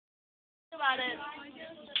got it.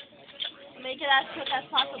 Make it as quick as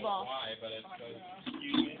possible. Why? But it's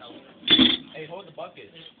Hey, hold the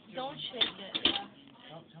bucket. Don't shake it.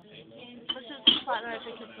 Let's just flatten it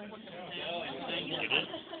quickly.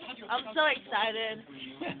 I'm so excited.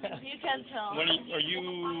 You can tell. When are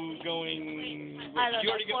you going? I don't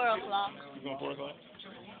know, 4 o'clock. You going 4 o'clock?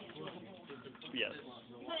 Yes.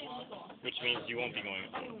 Which means you won't be going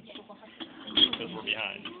because we're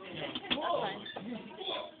behind. That's fine.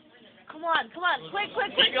 Come on, quick, make it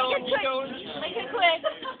quick. Make it quick.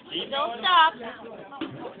 Don't stop.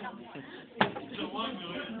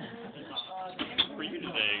 For you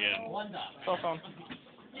today again. Cell phone.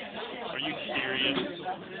 Are you serious?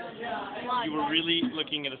 You were really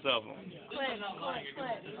looking at a cell phone. Quick.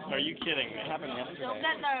 Are you kidding me? Don't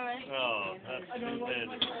get nervous. Oh, that's stupid.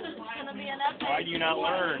 It's gonna be an epic. Why do you not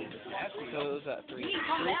learn? Goes at 3.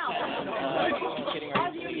 Calm down. Getting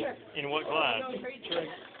ready to leave. In what class?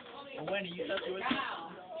 When you touch it?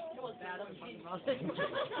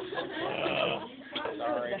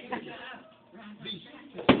 Sorry.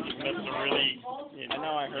 That's a really. I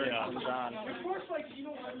know I heard it from John.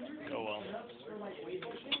 Oh well.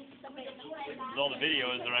 All the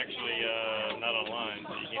videos are actually not online,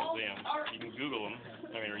 so you can't see them. You can Google them.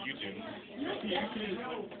 I mean, or YouTube.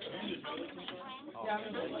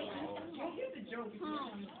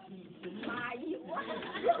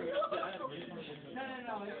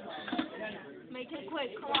 Make it quick,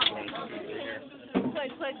 come on.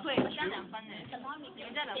 Quick.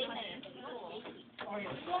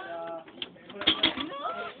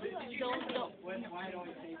 Don't.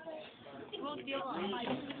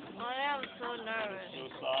 I am so nervous. So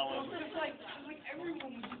solid.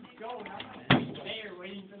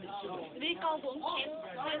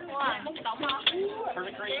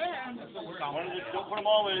 Perfect cream. Don't put them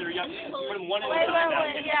all in there. You have to put them one at a time.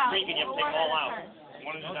 Wait, yeah. Cream, and you have to take them all out.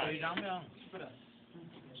 One at a time.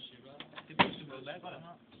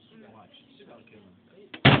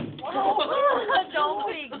 Don't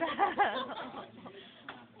freak that.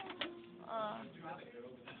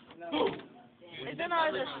 Isn't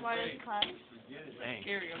ours the smartest class? Dang.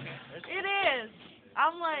 It is.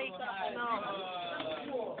 I'm like, no.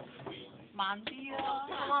 Come on.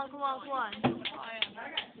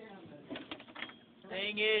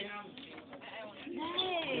 Dang it.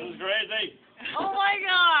 Hey. This is crazy. Oh my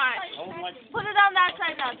god. Oh my. Put